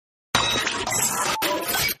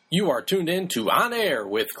You are tuned in to On Air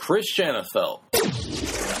with Chris Shanafelt.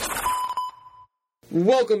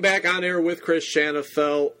 Welcome back On Air with Chris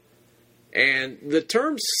Shanafelt. And the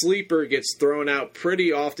term sleeper gets thrown out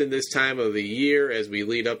pretty often this time of the year as we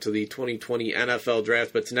lead up to the 2020 NFL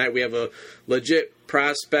Draft. But tonight we have a legit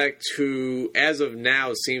prospect who, as of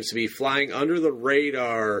now, seems to be flying under the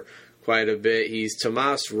radar quite a bit. He's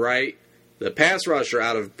Tomas Wright, the pass rusher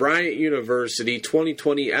out of Bryant University,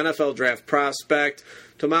 2020 NFL Draft prospect.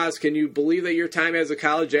 Tomas, can you believe that your time as a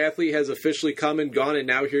college athlete has officially come and gone, and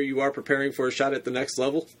now here you are preparing for a shot at the next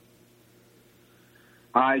level?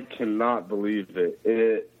 I cannot believe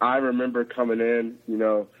it. I remember coming in,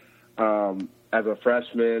 as a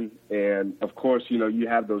freshman, and of course, you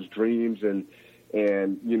have those dreams,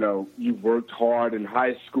 and you've worked hard in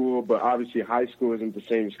high school, but obviously high school isn't the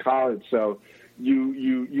same as college, so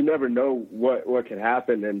you never know what could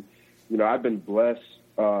happen, and I've been blessed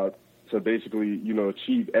to basically,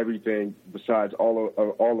 achieve everything besides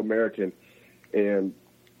all American. And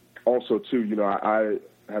also, too, I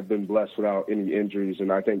have been blessed without any injuries,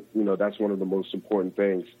 and I think, that's one of the most important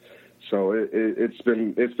things. So it's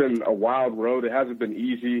been a wild road. It hasn't been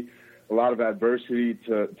easy, a lot of adversity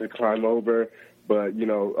to climb over, but,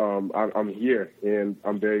 I'm here, and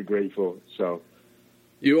I'm very grateful. So.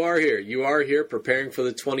 You are here. You are here preparing for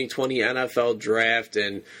the 2020 NFL Draft,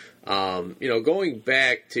 and going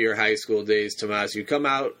back to your high school days, Tomas, you come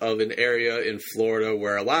out of an area in Florida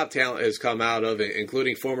where a lot of talent has come out of,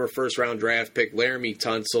 including former first-round draft pick Laremy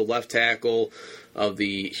Tunsil, left tackle of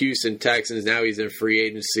the Houston Texans. Now he's in free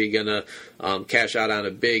agency, going to cash out on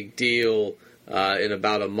a big deal in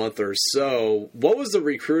about a month or so. What was the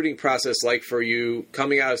recruiting process like for you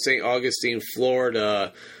coming out of St. Augustine,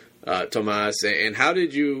 Florida, Tomas, and how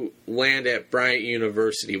did you land at Bryant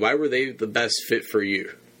University? Why were they the best fit for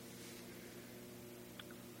you?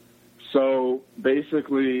 So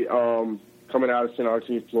basically, coming out of St.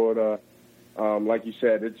 Augustine, Florida, like you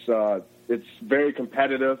said, it's very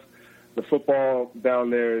competitive. The football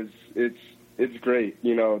down there it's great.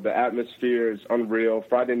 The atmosphere is unreal.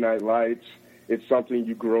 Friday Night Lights, it's something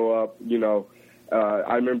you grow up.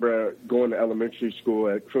 I remember going to elementary school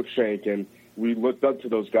at Crookshank, and we looked up to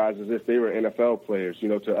those guys as if they were NFL players.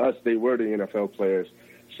 To us, they were the NFL players.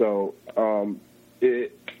 So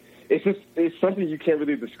it's something you can't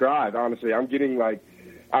really describe, honestly. I'm getting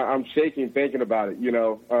I'm shaking thinking about it.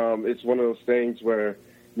 It's one of those things where,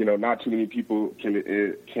 not too many people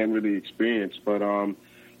can really experience. But,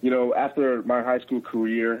 after my high school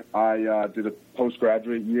career, I did a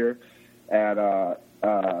postgraduate year at a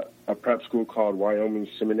prep school called Wyoming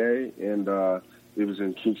Seminary, and it was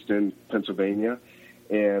in Kingston, Pennsylvania.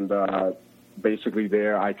 And basically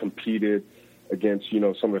there I competed against,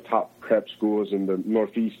 some of the top prep schools in the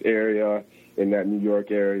Northeast area, in that New York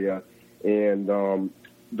area. And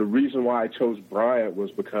the reason why I chose Bryant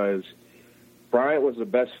was because Bryant was the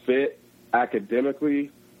best fit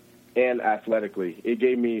academically and athletically. It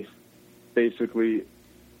gave me basically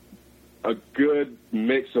a good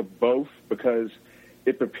mix of both because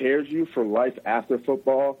it prepares you for life after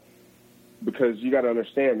football, because you got to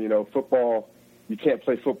understand, football, you can't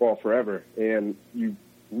play football forever. And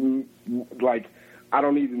I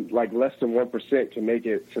don't even, less than 1% can make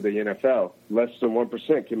it to the NFL. Less than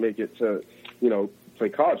 1% can make it to, play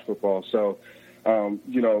college football. So,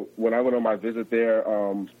 when I went on my visit there,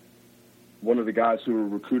 one of the guys who were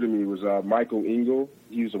recruiting me was Michael Engel.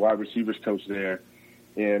 He was the wide receivers coach there.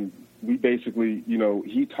 And we basically,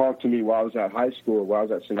 he talked to me while I was at high school, while I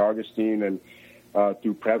was at St. Augustine, and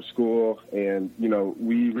through prep school. And,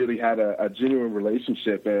 we really had a genuine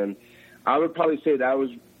relationship. And I would probably say that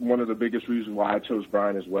was one of the biggest reasons why I chose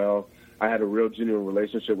Brian as well. I had a real genuine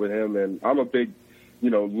relationship with him, and I'm a big,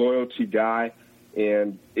 loyalty guy.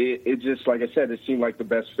 And it just, like I said, it seemed like the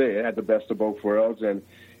best fit. It had the best of both worlds, and,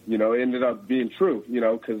 it ended up being true,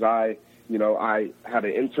 because I had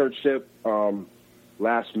an internship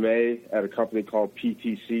last May at a company called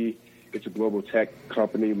PTC. It's a global tech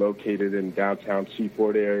company located in downtown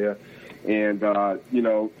Seaport area. And,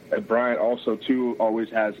 Bryant also, too, always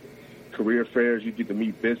has career fairs. You get to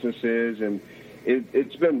meet businesses, and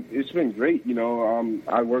it's been great.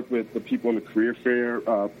 I work with the people in the career fair.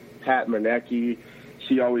 Pat Manecki,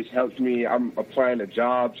 she always helps me. I'm applying to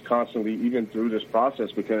jobs constantly, even through this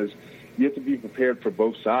process, because you have to be prepared for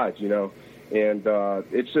both sides. And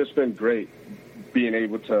it's just been great being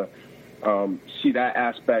able to see that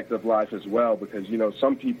aspect of life as well, because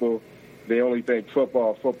some people, they only think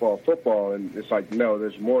football, and it's like, no,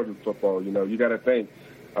 there's more than football. You got to think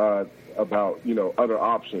about, other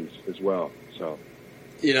options as well. So.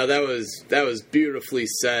 That was beautifully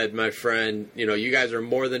said, my friend. You guys are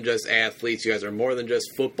more than just athletes. You guys are more than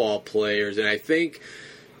just football players. And I think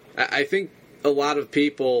a lot of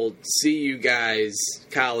people see you guys,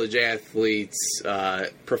 college athletes,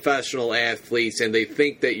 professional athletes, and they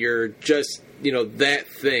think that you're just, that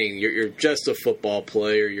thing. You're just a football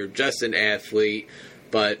player. You're just an athlete.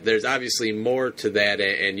 But there's obviously more to that,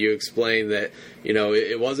 and you explained that,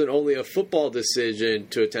 it wasn't only a football decision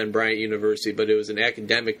to attend Bryant University, but it was an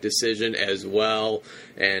academic decision as well.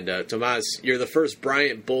 And, Tomas, you're the first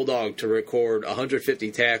Bryant Bulldog to record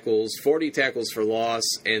 150 tackles, 40 tackles for loss,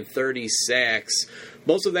 and 30 sacks.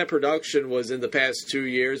 Most of that production was in the past 2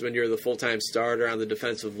 years when you were the full-time starter on the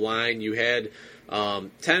defensive line. You had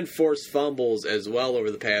 10 forced fumbles as well over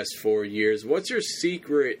the past 4 years. What's your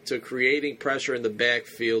secret to creating pressure in the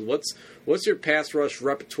backfield? What's your pass rush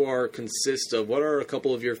repertoire consist of? What are a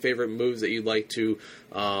couple of your favorite moves that you'd like to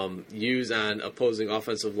use on opposing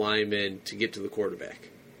offensive linemen to get to the quarterback?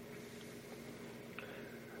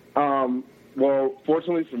 Well,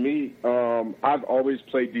 fortunately for me, I've always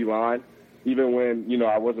played D-line, even when,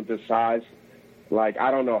 I wasn't this size. Like,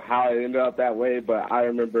 I don't know how it ended up that way, but I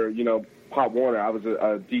remember, Pop Warner, I was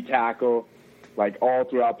a D tackle, like all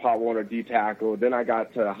throughout Pop Warner D tackle. Then I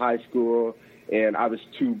got to high school, and I was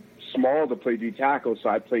too small to play D tackle, so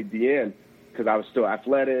I played D end because I was still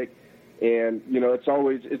athletic. And it's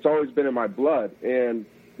always been in my blood. And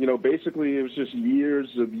basically it was just years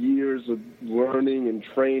of learning and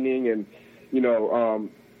training, and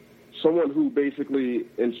someone who basically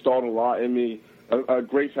installed a lot in me. A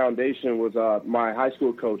great foundation was my high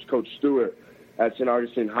school coach, Coach Stewart, at St.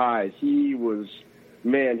 Augustine High. He was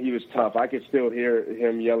tough. I could still hear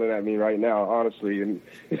him yelling at me right now, honestly, and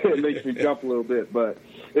it makes me jump a little bit. But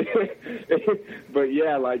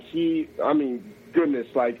yeah, like goodness,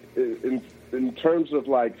 like in terms of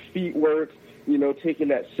like feet work, taking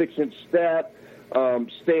that 6-inch step,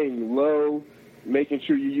 staying low, making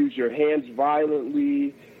sure you use your hands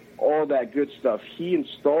violently, all that good stuff. He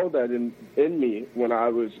installed that in me when I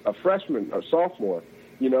was a freshman or sophomore,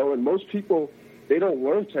 and most people, they don't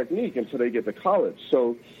learn technique until they get to college.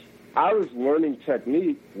 So I was learning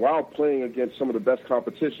technique while playing against some of the best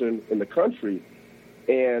competition in the country.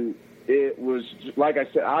 And it was, like I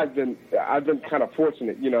said, I've been kind of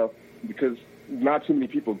fortunate, because not too many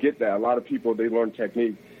people get that. A lot of people, they learn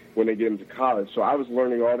technique when they get into college. So I was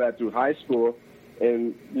learning all that through high school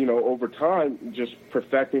and, over time, just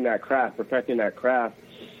perfecting that craft.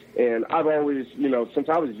 And I've always, since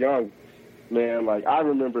I was young, man, like I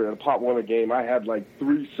remember in a Pop Warner game, I had like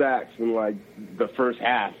 3 sacks in like the first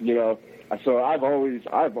half, So I've always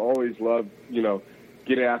loved,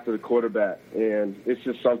 getting after the quarterback, and it's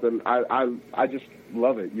just something I just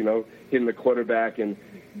love it, hitting the quarterback, and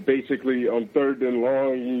basically on 3rd and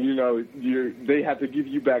long, they have to give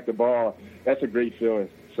you back the ball. That's a great feeling.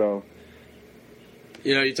 So,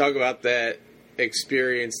 you talk about that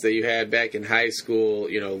experience that you had back in high school,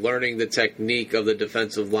 learning the technique of the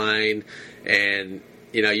defensive line, and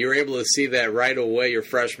you were able to see that right away your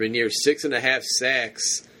freshman year, 6.5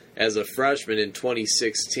 sacks as a freshman in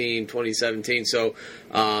 2016, 2017. So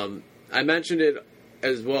I mentioned it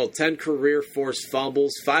as well, 10 career forced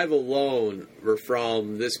fumbles, 5 alone were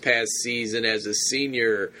from this past season as a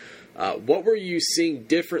senior. What were you seeing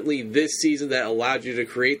differently this season that allowed you to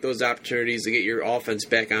create those opportunities to get your offense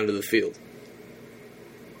back onto the field?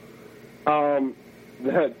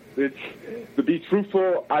 To be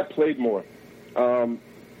truthful, I played more.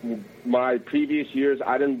 My previous years,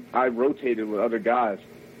 I rotated with other guys.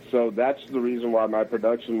 So that's the reason why my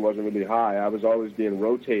production wasn't really high. I was always being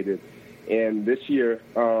rotated. And this year,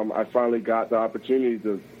 I finally got the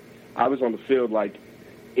opportunity I was on the field like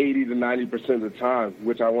 80 to 90% of the time,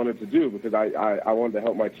 which I wanted to do because I wanted to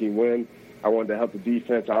help my team win. I wanted to help the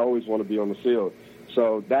defense. I always want to be on the field.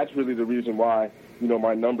 So that's really the reason why,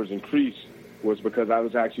 my numbers increased, was because I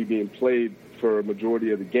was actually being played for a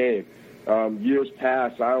majority of the game. Years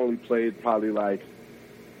past, I only played probably like,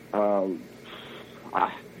 to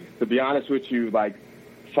be honest with you, like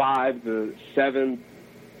 5 to 7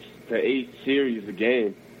 to 8 series a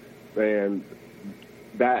game. And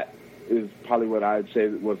that is probably what I'd say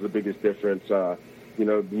was the biggest difference. The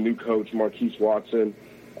new coach, Marquise Watson,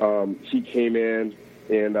 he came in,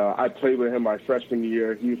 and I played with him my freshman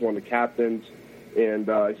year. He was one of the captains, and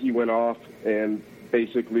he went off and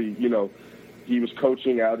basically, he was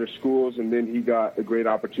coaching at other schools, and then he got a great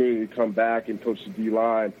opportunity to come back and coach the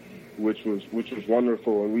D-line, which was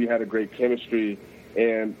wonderful, and we had a great chemistry,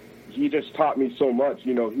 and he just taught me so much.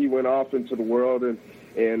 He went off into the world, and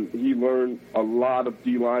he learned a lot of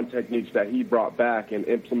D-line techniques that he brought back and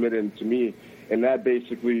implemented into me, and that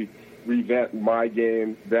basically, revamped my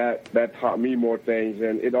game. That taught me more things,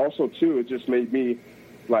 and it also too, it just made me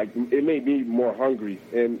more hungry,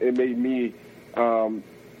 and it made me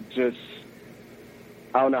just,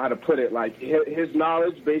 I don't know how to put it. Like his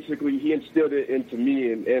knowledge, basically, he instilled it into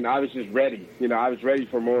me, and I was just ready. I was ready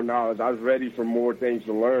for more knowledge. I was ready for more things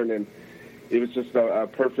to learn, and it was just a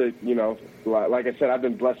perfect. Like I said, I've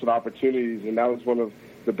been blessed with opportunities, and that was one of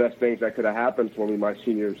the best things that could have happened for me my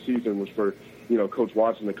senior season was for Coach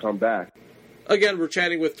Watson to come back. Again, we're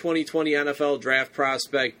chatting with 2020 NFL draft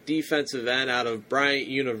prospect, defensive end out of Bryant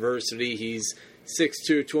University. He's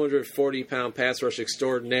 6'2", 240-pound pass rush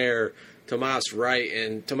extraordinaire, Tomas Wright.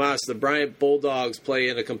 And Tomas, the Bryant Bulldogs play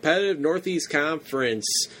in a competitive Northeast Conference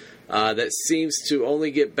that seems to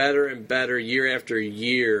only get better and better year after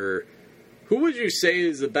year. Who would you say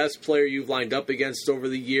is the best player you've lined up against over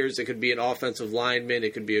the years? It could be an offensive lineman,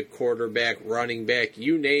 it could be a quarterback, running back,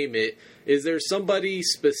 you name it. Is there somebody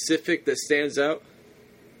specific that stands out?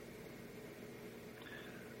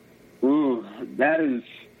 Ooh, that is...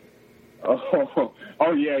 Oh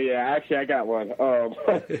yeah. Actually, I got one.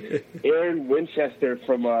 Aaron Winchester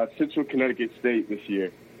from Central Connecticut State this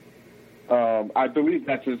year. I believe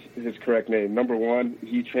that's his correct name. Number one,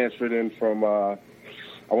 he transferred in from, I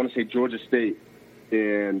want to say Georgia State.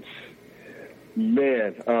 And,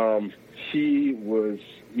 man, he was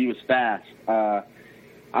fast.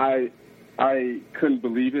 I couldn't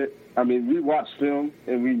believe it. I mean, we watched film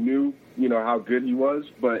and we knew, how good he was.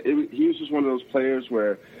 But he was just one of those players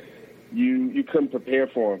where you couldn't prepare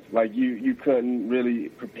for him. Like, you couldn't really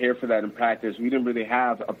prepare for that in practice. We didn't really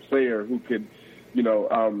have a player who could,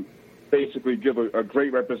 basically give a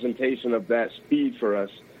great representation of that speed for us.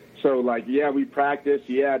 So, like, yeah, we practiced.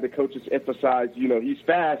 Yeah, the coaches emphasized, he's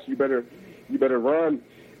fast. You better run.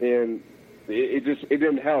 And it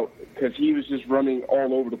didn't help because he was just running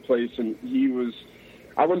all over the place. And he was,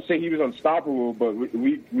 I wouldn't say he was unstoppable, but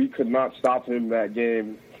we could not stop him that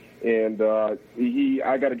game. And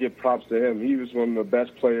I got to give props to him. He was one of the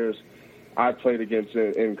best players I played against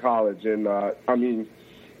in college. And, I mean,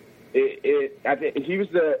 I think he was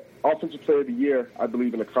the offensive player of the year, I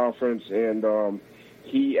believe, in the conference. And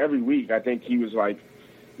every week, I think he was like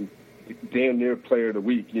damn near player of the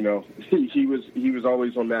week. He was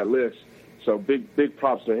always on that list. So big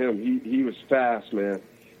props to him. He was fast, man.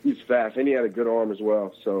 He's fast, and he had a good arm as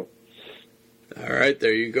well. So. All right,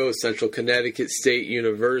 there you go, Central Connecticut State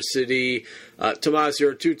University. Tomas,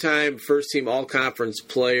 you're a two-time first-team all-conference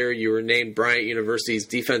player. You were named Bryant University's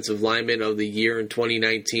Defensive Lineman of the Year in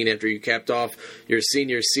 2019 after you capped off your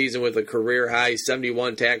senior season with a career-high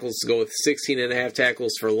 71 tackles to go with 16.5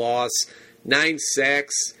 tackles for loss, 9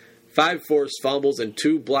 sacks, 5 forced fumbles, and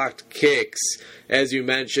 2 blocked kicks. As you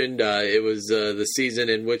mentioned, it was the season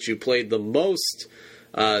in which you played the most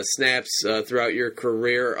snaps throughout your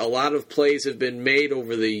career. A lot of plays have been made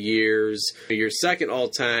over the years. You're second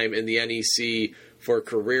all-time in the NEC for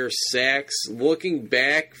career sacks. Looking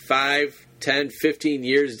back 5, 10, 15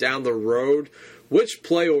 years down the road, which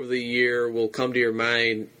play over the year will come to your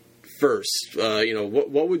mind first?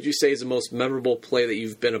 What would you say is the most memorable play that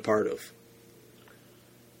you've been a part of?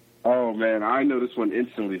 Oh, man, I know this one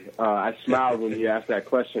instantly. I smiled when you asked that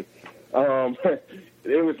question.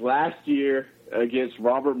 It was last year against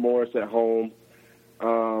Robert Morris at home.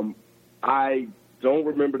 I don't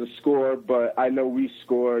remember the score, but I know we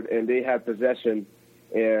scored, and they had possession,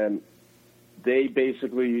 and they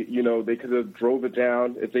basically, they could have drove it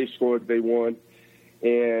down. If they scored, they won.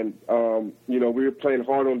 And, we were playing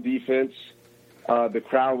hard on defense. The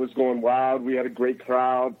crowd was going wild. We had a great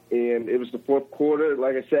crowd, and it was the fourth quarter,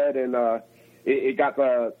 like I said, and it got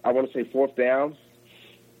I want to say fourth down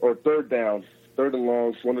or third down, third and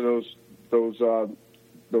long, one of those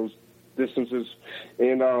distances.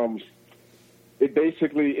 And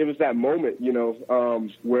it was that moment,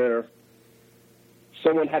 where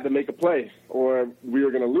someone had to make a play or we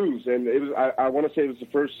were going to lose. And it was, I want to say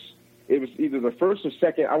it was either the first or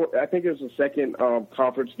second, I think it was the second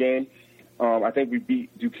conference game. I think we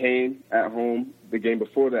beat Duquesne at home the game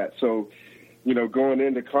before that. So, going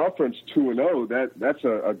into conference 2-0, that's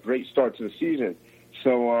a great start to the season.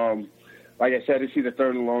 So, like I said, it's either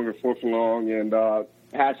third and long or fourth and long, and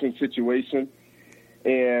passing situation.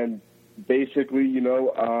 And basically,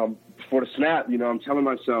 before the snap, I'm telling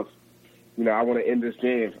myself, I want to end this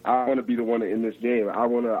game. I want to be the one to end this game. I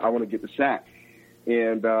want to get the sack.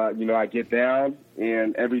 And I get down,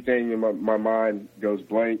 and everything in my mind goes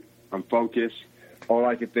blank. I'm focused. All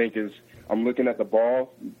I can think is I'm looking at the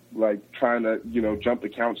ball, like trying to, jump the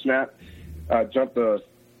count snap, jump the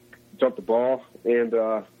ball, and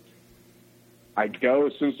I go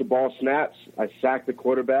as soon as the ball snaps. I sack the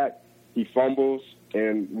quarterback. He fumbles,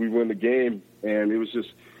 and we win the game. And it was just,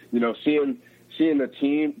 seeing the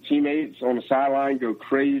teammates on the sideline go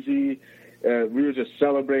crazy. We were just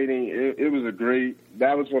celebrating. It was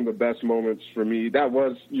that was one of the best moments for me. That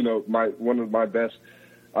was, one of my best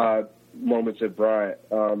moments at Bryant,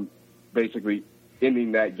 basically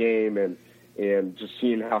ending that game and just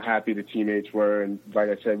seeing how happy the teammates were. And like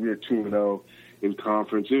I said, we were 2-0 in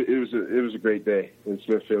conference. It was a great day in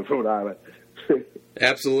Smithfield, Rhode Island.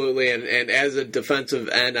 Absolutely, and as a defensive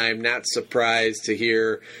end, I'm not surprised to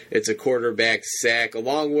hear it's a quarterback sack,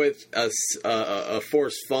 along with a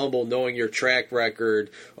forced fumble, knowing your track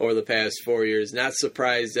record over the past 4 years. Not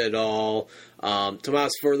surprised at all.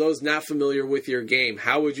 Tomas, for those not familiar with your game,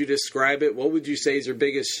 how would you describe it? What would you say is your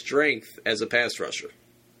biggest strength as a pass rusher?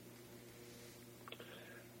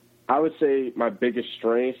 I would say my biggest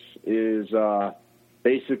strength is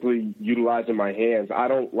basically utilizing my hands. I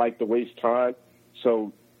don't like to waste time,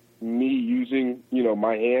 so me using,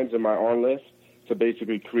 my hands and my arm lift to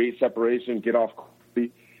basically create separation, get off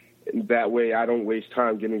quickly, that way I don't waste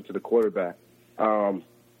time getting to the quarterback. I'm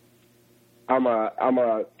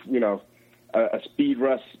a speed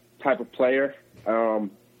rush type of player.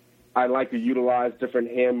 I like to utilize different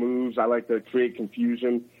hand moves. I like to create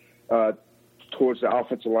confusion towards the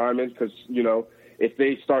offensive linemen because, if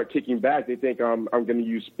they start kicking back, they think I'm going to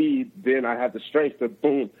use speed. Then I have the strength to,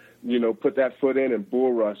 boom, put that foot in and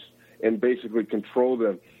bull rush and basically control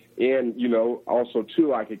them. And, also,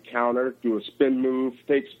 too, I could counter, do a spin move,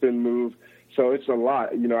 fake spin move. So it's a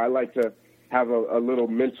lot. I like to have a little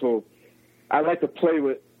mental – I like to play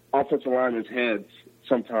with offensive linemen's heads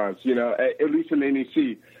sometimes, at least in the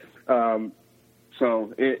NEC.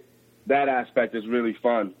 That aspect is really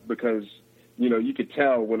fun because – you could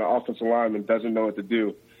tell when an offensive lineman doesn't know what to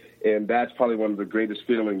do. And that's probably one of the greatest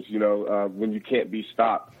feelings, when you can't be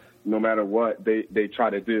stopped no matter what they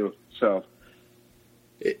try to do. So,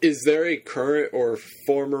 is there a current or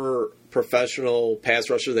former professional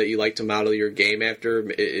pass rusher that you like to model your game after?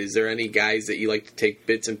 Is there any guys that you like to take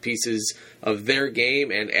bits and pieces of their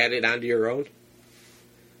game and add it onto your own?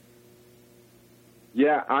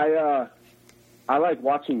 Yeah, I like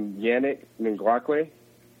watching Yannick Ngakoue.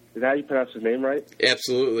 Is that how you pronounce his name right?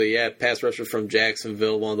 Absolutely, yeah. Pass rusher from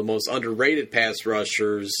Jacksonville, one of the most underrated pass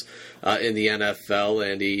rushers in the NFL,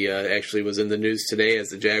 and he actually was in the news today as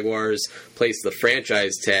the Jaguars placed the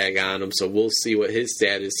franchise tag on him, so we'll see what his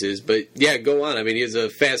status is. But, yeah, go on. I mean, he's a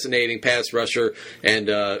fascinating pass rusher and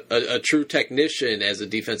a true technician as a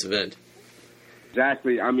defensive end.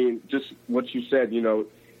 Exactly. I mean, just what you said,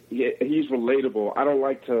 he's relatable. I don't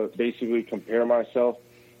like to basically compare myself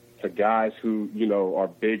to guys who, are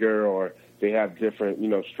bigger or they have different,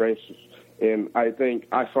 strengths. And I think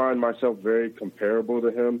I find myself very comparable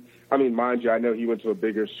to him. I mean, mind you, I know he went to a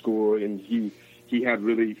bigger school and he had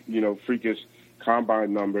really, freakish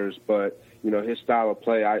combine numbers, but, his style of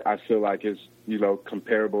play I feel like is,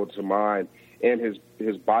 comparable to mine and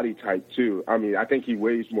his body type too. I mean, I think he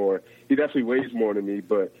weighs more. He definitely weighs more than me,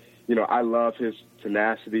 but, I love his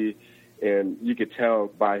tenacity, and you could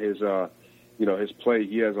tell by his his play,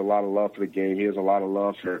 he has a lot of love for the game. He has a lot of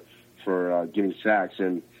love for getting sacks,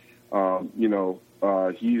 and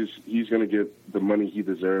he's going to get the money he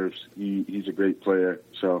deserves. He's a great player.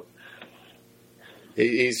 So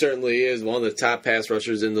he certainly is one of the top pass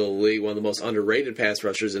rushers in the league, one of the most underrated pass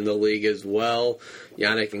rushers in the league as well,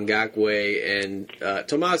 Yannick Ngakoue. And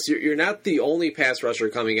Tomas, you're not the only pass rusher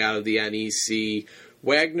coming out of the NEC.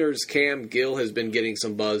 Wagner's Cam Gill has been getting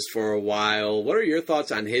some buzz for a while. What are your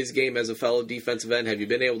thoughts on his game as a fellow defensive end? Have you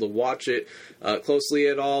been able to watch it closely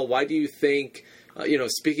at all? Why do you think,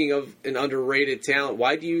 speaking of an underrated talent,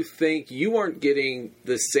 why do you think you aren't getting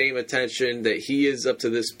the same attention that he is up to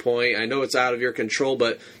this point? I know it's out of your control,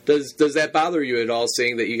 but does that bother you at all,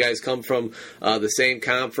 seeing that you guys come from the same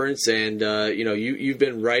conference and, you've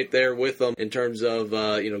been right there with them in terms of,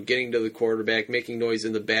 getting to the quarterback, making noise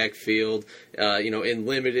in the backfield, in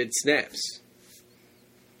limited snaps?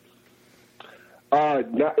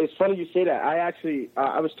 No, it's funny you say that. I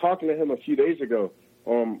was talking to him a few days ago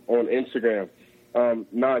on Instagram.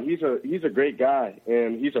 He's a great guy,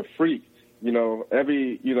 and he's a freak.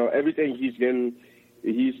 Everything he's getting,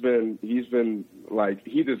 he's been like,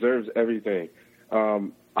 he deserves everything.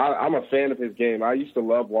 I'm a fan of his game. I used to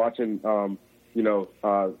love watching,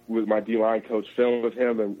 with my D-line coach, film with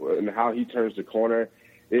him and how he turns the corner.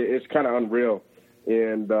 It's kind of unreal.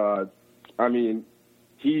 And,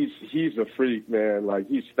 he's a freak, man. Like,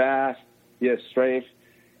 he's fast. He has strength.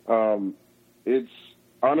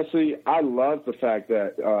 Honestly, I love the fact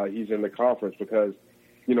that he's in the conference because,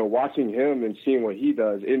 watching him and seeing what he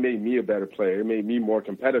does, it made me a better player. It made me more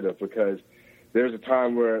competitive because there's a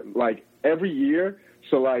time where, like, every year.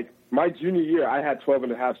 So, like, my junior year, I had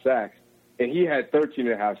 12.5 sacks, and he had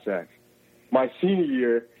 13.5 sacks. My senior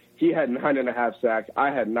year, he had 9.5 sacks.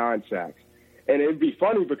 I had 9 sacks. And it'd be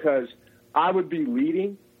funny because I would be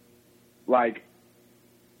leading, like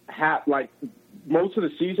most of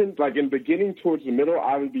the season, like in the beginning towards the middle,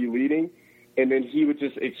 I would be leading, and then he would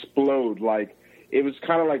just explode. Like, it was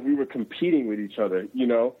kind of like we were competing with each other, you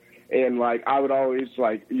know? And, like, I would always,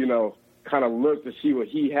 like, you know, kind of look to see what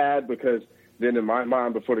he had, because then in my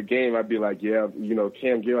mind before the game, I'd be like, yeah, you know,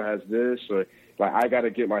 Cam Gill has this, or, like, I got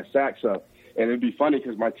to get my sacks up. And it'd be funny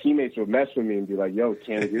because my teammates would mess with me and be like, yo,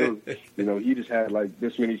 Cam Gill, you know, he just had, like,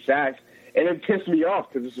 this many sacks. And it pissed me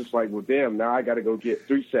off because it's just like, well, damn, now I got to go get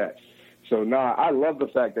 3 sacks. So, I love the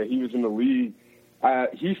fact that he was in the league.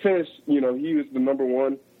 He finished, you know, he was the number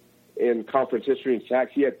one in conference history in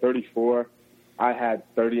sacks. He had 34. I had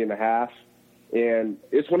 30.5. And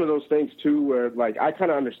it's one of those things, too, where, like, I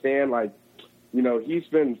kind of understand, like, you know, he's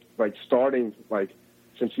been, like, starting, like,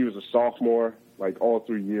 since he was a sophomore, like, all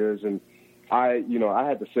 3 years. And I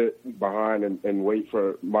had to sit behind and wait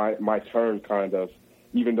for my turn, kind of,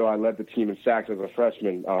 even though I led the team in sacks as a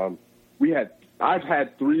freshman. I've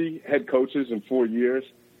had 3 head coaches in 4 years,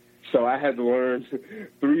 so I had to learn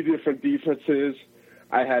 3 different defenses.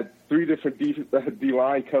 I had 3 different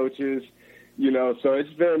D-line coaches, you know, so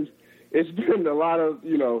it's been a lot of,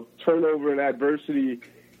 you know, turnover and adversity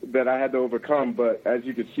that I had to overcome. But as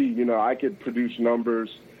you can see, you know, I could produce numbers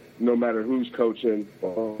no matter who's coaching,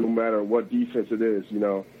 or no matter what defense it is, you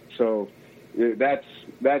know. So that's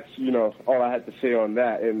you know, all I had to say on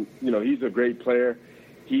that. And, you know, he's a great player.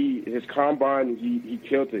 His combine, he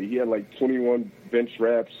killed it. He had like 21 bench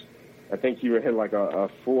reps. I think he hit like a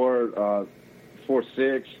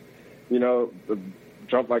 4.6, you know,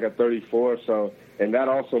 jumped like a 34. So, and that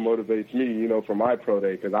also motivates me, you know, for my pro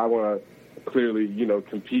day, because I want to clearly, you know,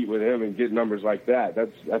 compete with him and get numbers like that.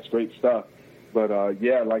 That's great stuff. But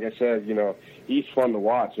yeah, like I said, you know, he's fun to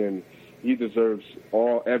watch, and he deserves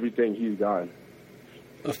everything he's gotten.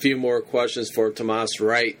 A few more questions for Tomas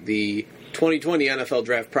Wright, the 2020 NFL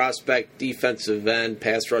Draft prospect, defensive end,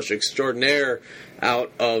 pass rush extraordinaire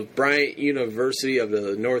out of Bryant University of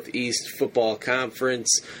the Northeast Football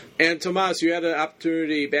Conference. And Tomas, you had an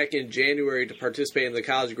opportunity back in January to participate in the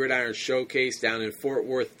College Gridiron Showcase down in Fort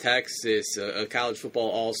Worth, Texas, a college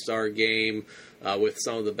football all-star game with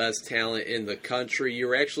some of the best talent in the country. You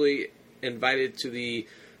were actually invited to the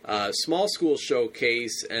small school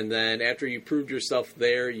showcase, and then after you proved yourself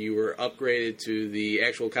there, you were upgraded to the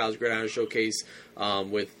actual College Gridiron Showcase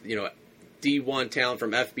with, you know, D1 talent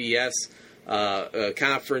from FBS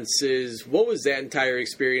conferences. What was that entire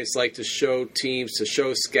experience like to show teams, to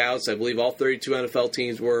show scouts? I believe all 32 NFL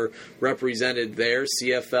teams were represented there,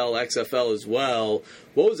 CFL, XFL as well.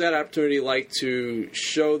 What was that opportunity like to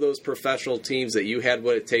show those professional teams that you had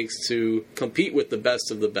what it takes to compete with the best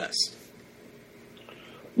of the best?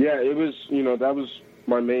 Yeah, it was, you know, that was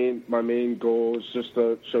my main goal, is just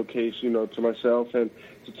to showcase, you know, to myself and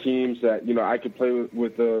to teams that, you know, I could play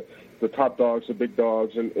with the top dogs, the big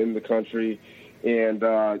dogs in the country. And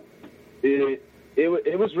it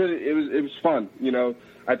was fun, you know.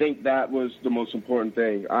 I think that was the most important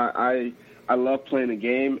thing. I love playing the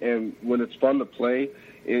game, and when it's fun to play,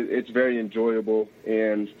 it's very enjoyable,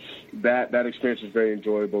 and that experience is very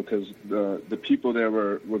enjoyable because the people there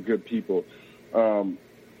were good people.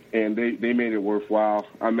 And they made it worthwhile.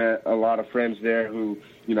 I met a lot of friends there who,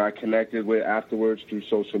 you know, I connected with afterwards through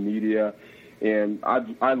social media, and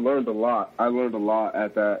I learned a lot. I learned a lot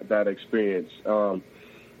at that experience.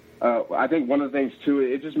 I think one of the things too,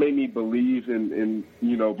 it just made me believe in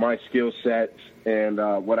you know, my skill set and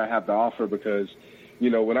what I have to offer, because, you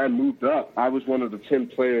know, when I moved up, I was one of the 10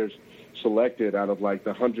 players selected out of like the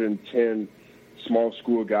 110 small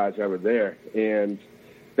school guys that were there, and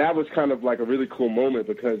that was kind of like a really cool moment,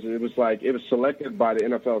 because it was like it was selected by the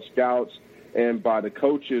NFL scouts and by the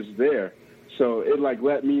coaches there. So it like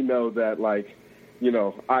let me know that, like, you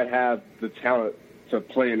know, I have the talent to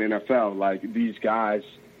play in NFL. Like, these guys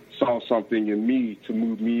saw something in me to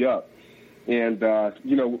move me up. And,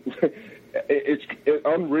 you know, it's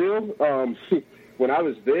unreal. When I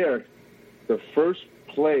was there, the first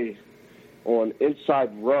play on inside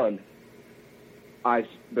run,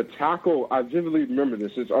 the tackle, I vividly remember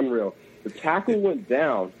this, it's unreal. The tackle went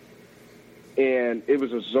down, and it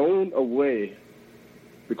was a zone away.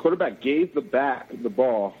 The quarterback gave the back the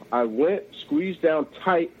ball. I went, squeezed down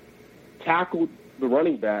tight, tackled the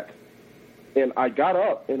running back, and I got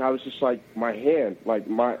up, and I was just like, my hand, like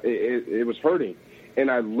it was hurting.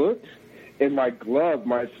 And I looked, and my glove,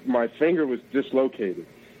 my finger was dislocated.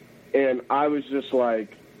 And I was just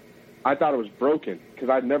like, I thought it was broken because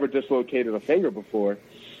I'd never dislocated a finger before.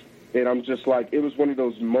 And I'm just like, it was one of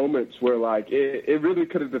those moments where, like, it really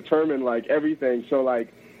could have determined, like, everything. So,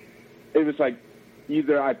 like, it was like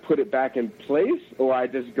either I put it back in place or I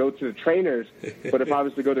just go to the trainers. But if I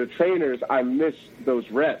was to go to the trainers, I miss those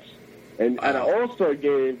reps. And at an All-Star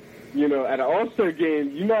game, they're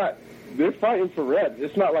fighting for reps.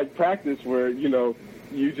 It's not like practice where, you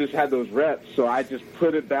just had those reps. So I just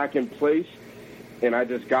put it back in place, and I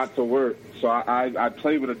just got to work. So I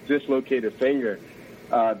played with a dislocated finger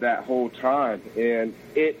that whole time, and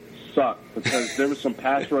it sucked because there were some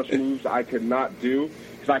pass rush moves I could not do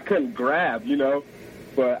because I couldn't grab,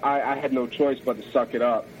 but I had no choice but to suck it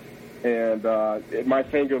up. And my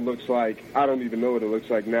finger looks like, I don't even know what it looks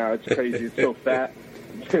like now. It's crazy. It's so fat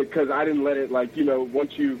because I didn't let it,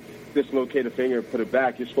 once you dislocate a finger and put it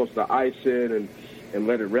back, you're supposed to ice it and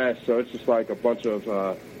let it rest. So it's just like a bunch of,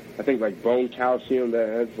 I think, like bone calcium that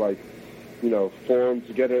has, formed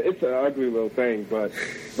together. It's an ugly little thing, but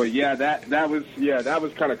yeah, that was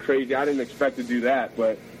kind of crazy. I didn't expect to do that,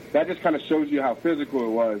 but that just kind of shows you how physical it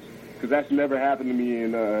was, because that's never happened to me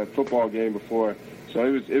in a football game before. So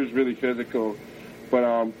it was really physical.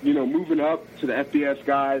 But moving up to the FBS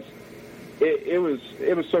guys, it was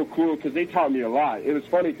so cool because they taught me a lot. It was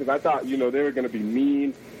funny because I thought they were going to be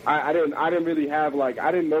mean. I didn't really have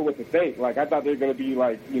I didn't know what to think. I thought they were going to be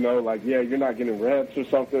yeah, you're not getting reps or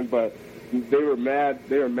something, but they were mad.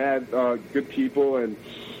 They were mad, good people, and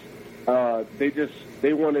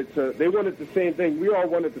they wanted the same thing. We all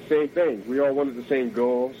wanted the same thing. We all wanted the same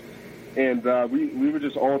goals, and we were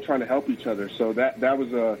just all trying to help each other. So that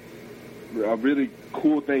was a really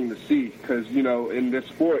cool thing to see because in this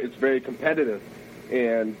sport it's very competitive,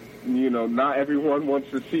 and not everyone wants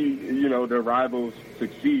to see their rivals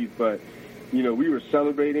succeed. But we were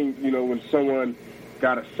celebrating when someone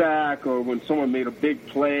got a sack or when someone made a big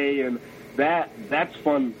play, and that's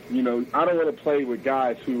fun. I don't want to play with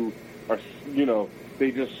guys who are,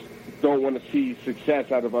 they just don't want to see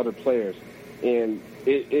success out of other players. And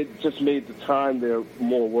it just made the time there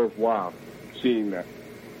more worthwhile, seeing that.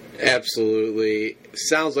 Absolutely.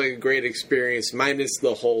 Sounds like a great experience, minus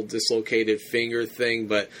the whole dislocated finger thing,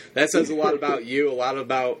 but that says a lot about you, a lot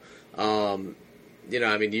about,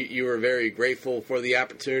 you were very grateful for the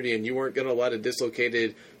opportunity, and you weren't going to let a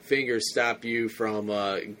dislocated finger stop you from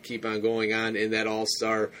keep on going on in that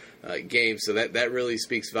all-star game. So that really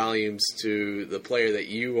speaks volumes to the player that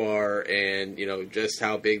you are, and just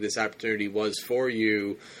how big this opportunity was for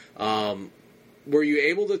you. Were you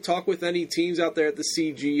able to talk with any teams out there at the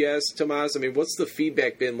CGS, Tomas? I mean, what's the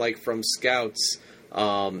feedback been like from scouts?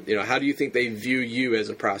 How do you think they view you as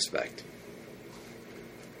a prospect?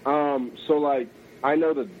 I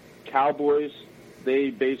know the Cowboys, they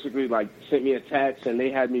basically sent me a text and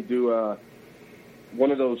they had me do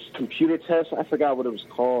one of those computer tests. I forgot what it was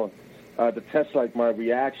called. The test my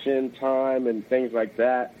reaction time and things like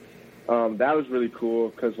that. That was really cool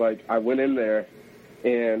because I went in there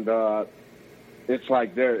and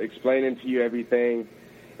it's they're explaining to you everything,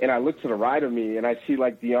 and I look to the right of me and I see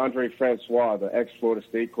DeAndre Francois, the ex-Florida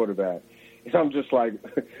State quarterback. And I'm just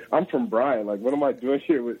I'm from Bryan. What am I doing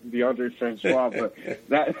here with DeAndre Francois? But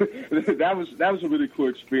that was a really cool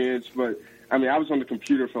experience. But I mean, I was on the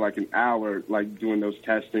computer for an hour, doing those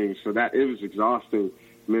testings. So it was exhausting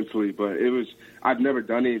mentally. But I've never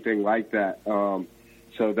done anything like that.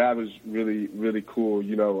 So that was really, really cool.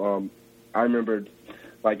 I remembered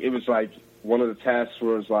it was one of the tests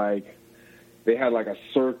was they had a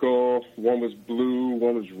circle. One was blue,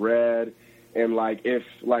 one was red, and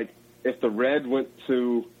if the red went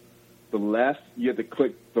to the left, you had to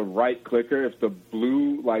click the right clicker. If the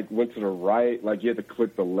blue went to the right, you had to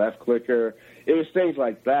click the left clicker. It was things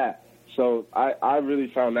like that. So I really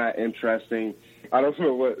found that interesting. I don't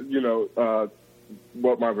know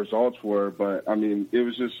what my results were, but I mean it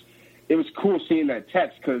was cool seeing that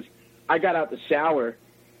text because I got out the shower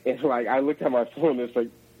and I looked at my phone and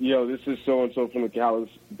it's yo, this is so and so from the Dallas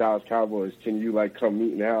Cowboys. Can you come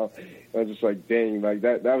meet now? And I was just dang,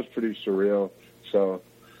 that was pretty surreal. So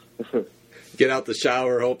get out the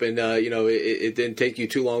shower, hoping it didn't take you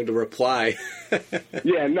too long to reply.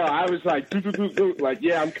 Yeah, no, I was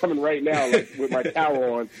yeah, I'm coming right now, with my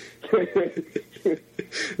towel on.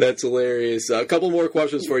 That's hilarious. A couple more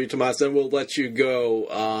questions for you, Tomas, then we'll let you go.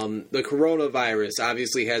 The coronavirus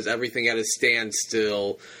obviously has everything at a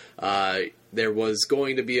standstill. There was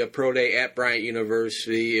going to be a pro day at Bryant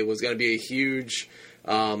University. It was going to be a huge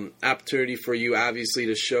opportunity for you, obviously,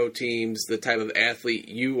 to show teams the type of athlete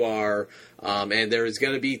you are. And there is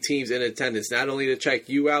going to be teams in attendance, not only to check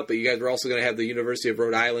you out, but you guys were also going to have the University of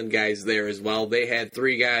Rhode Island guys there as well. They had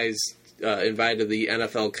 3 guys invited to the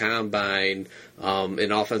NFL Combine,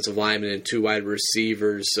 an offensive lineman and 2 wide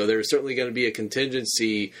receivers. So there's certainly going to be a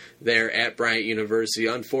contingency there at Bryant University.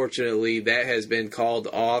 Unfortunately, that has been called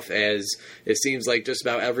off, as it seems like just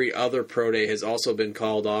about every other pro day has also been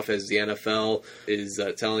called off, as the NFL is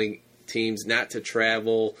telling teams not to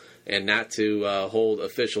travel and not to hold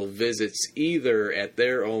official visits either at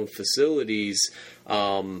their own facilities.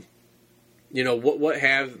 What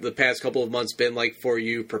have the past couple of months been like for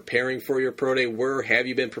you preparing for your pro day? Where have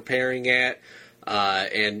you been preparing at?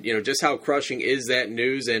 And just how crushing is that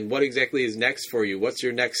news, and what exactly is next for you? What's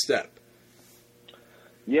your next step?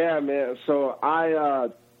 Yeah, man. So I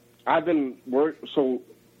was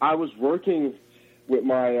working with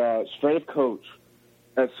my strength coach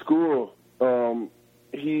at school.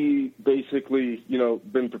 He basically,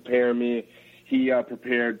 been preparing me. He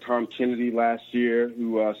prepared Tom Kennedy last year,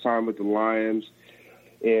 who signed with the Lions,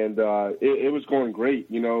 and it was going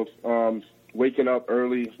great. Waking up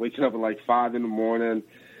at like 5 in the morning,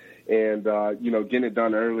 and getting it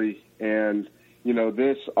done early. And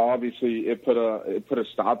this obviously it put a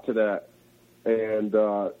stop to that. And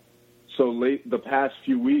the past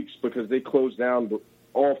few weeks, because they closed down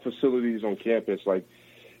all facilities on campus, like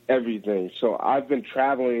everything. So I've been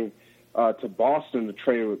traveling to Boston to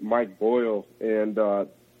train with Mike Boyle and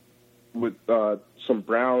with some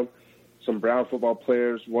Brown football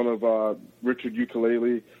players, one of Richard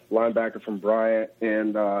Ukulele, linebacker from Bryant,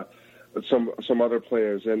 and some other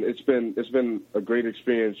players. And it's been a great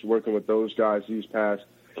experience working with those guys these past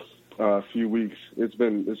few weeks. It's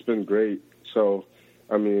been great. So,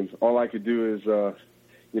 I mean, all I could do is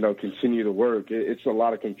continue to work. It's a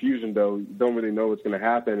lot of confusion, though. You don't really know what's going to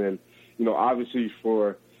happen. And obviously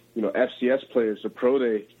for FCS players, the pro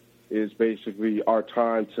day is basically our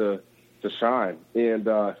time to shine. And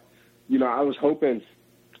I was hoping,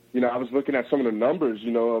 I was looking at some of the numbers,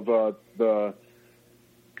 of the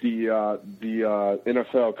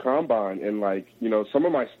NFL Combine, and some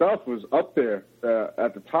of my stuff was up there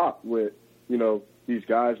at the top with these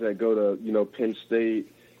guys that go to Penn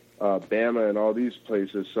State, Bama, and all these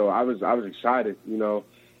places. So I was excited,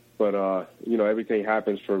 but everything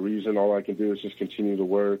happens for a reason. All I can do is just continue to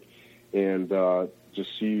work and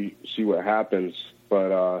just see what happens.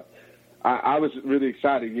 But I was really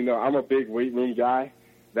excited. I'm a big weight room guy.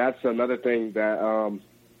 That's another thing that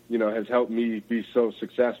has helped me be so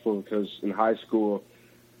successful, because in high school,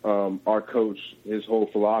 our coach, his whole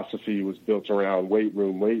philosophy was built around weight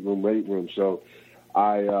room. So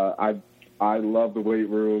I love the weight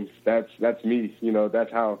room. That's me.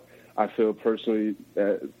 That's how I feel personally.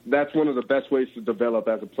 That's one of the best ways to develop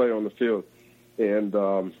as a player on the field. And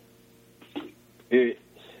it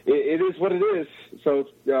is what it is. So,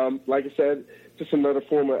 like I said, just another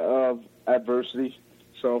form of adversity.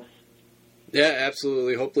 So. Yeah,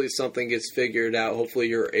 absolutely. Hopefully something gets figured out. Hopefully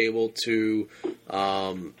you're able to,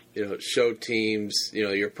 show teams,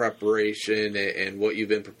 your preparation and what you've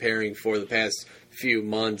been preparing for the past few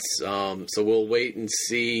months. So we'll wait and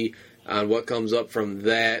see on what comes up from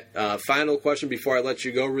that. Final question before I let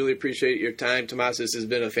you go. Really appreciate your time, Tomas. This has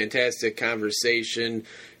been a fantastic conversation.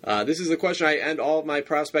 This is the question I end all of my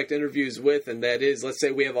prospect interviews with, and that is, let's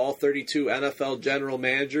say we have all 32 NFL general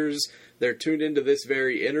managers. They're tuned into this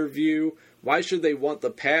very interview. Why should they want the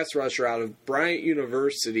pass rusher out of Bryant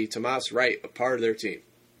University, Tomas Wright, a part of their team?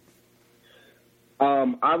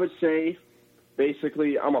 I would say,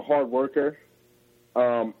 basically, I'm a hard worker.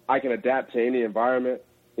 I can adapt to any environment,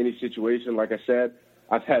 any situation. Like I said,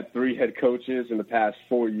 I've had 3 head coaches in the past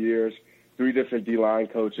 4 years, 3 different D-line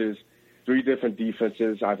coaches, 3 different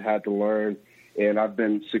defenses I've had to learn, and I've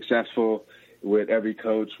been successful with every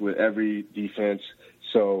coach, with every defense.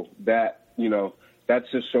 So that, that's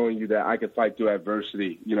just showing you that I could fight through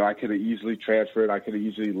adversity. I could have easily transferred. I could have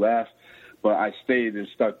easily left, but I stayed and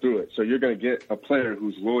stuck through it. So you're going to get a player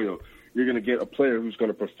who's loyal. You're going to get a player who's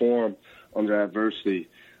going to perform under adversity.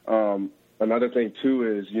 Another thing,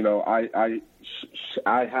 too, is,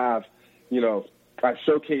 I have, I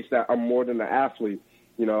showcase that I'm more than an athlete.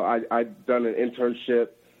 I've done an internship.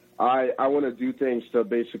 I want to do things to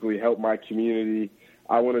basically help my community.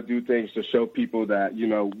 I want to do things to show people that,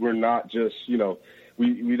 we're not just,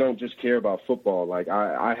 we don't just care about football. Like,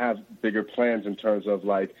 I have bigger plans in terms of,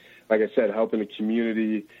 like I said, helping the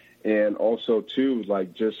community, and also, too,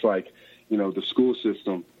 the school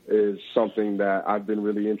system is something that I've been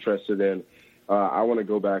really interested in. I want to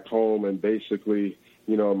go back home and basically,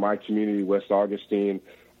 my community, West Augustine,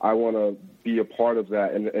 I want to be a part of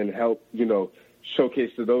that and help,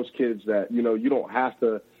 showcase to those kids that, you don't have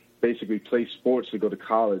to basically play sports to go to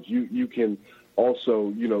college. You can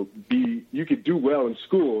also, you could do well in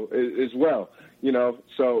school as well,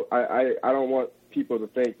 So I don't want people to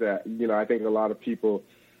think that, I think a lot of people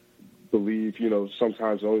believe,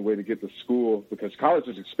 sometimes the only way to get to school, because college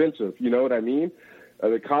is expensive, you know what I mean?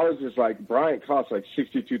 The college is like, Bryant costs like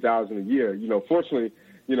 $62,000 a year. Fortunately,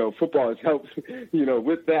 football has helped,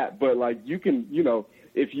 with that. But like you can,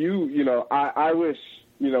 if you, I wish,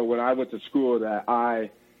 when I went to school that I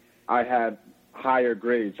had higher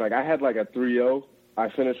grades. Like I had like a 3.0 I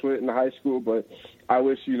finished with in high school, but I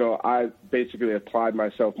wish, I basically applied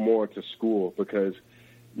myself more to school because,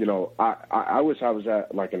 I wish I was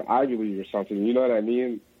at like an Ivy League or something, you know what I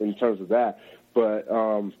mean, in terms of that. But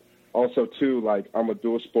also, too, like I'm a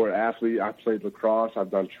dual sport athlete. I played lacrosse. I've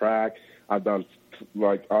done track. I've done,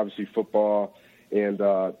 like, obviously football. And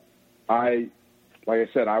like I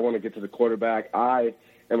said, I want to get to the quarterback. I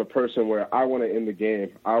am a person where I want to end the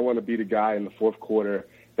game. I want to be the guy in the fourth quarter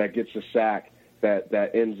that gets the sack that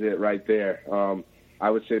ends it right there. I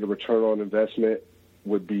would say the return on investment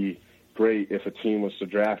would be great if a team was to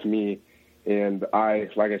draft me. And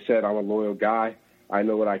like I said, I'm a loyal guy. I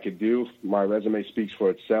know what I could do. My resume speaks for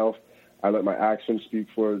itself. I let my actions speak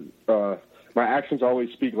for my actions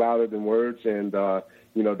always speak louder than words, and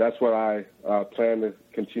that's what I plan to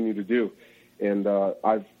continue to do. And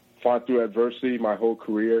I've fought through adversity my whole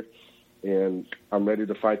career, and I'm ready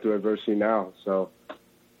to fight through adversity now. So,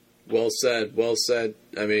 well said, well said.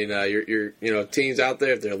 I mean, your teams out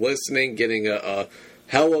there, if they're listening, getting a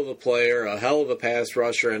hell of a player, a hell of a pass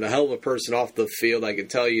rusher, and a hell of a person off the field. I can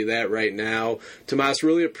tell you that right now. Tomas,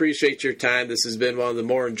 really appreciate your time. This has been one of the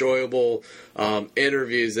more enjoyable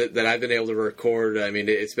interviews that I've been able to record. I mean,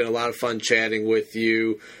 it's been a lot of fun chatting with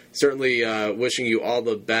you. Certainly wishing you all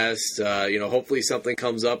the best. Hopefully something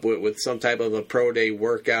comes up with some type of a pro day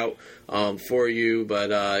workout for you. But,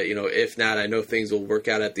 if not, I know things will work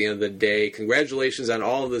out at the end of the day. Congratulations on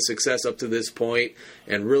all of the success up to this point,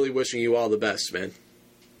 and really wishing you all the best, man.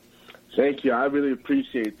 Thank you. I really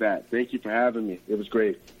appreciate that. Thank you for having me. It was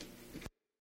great.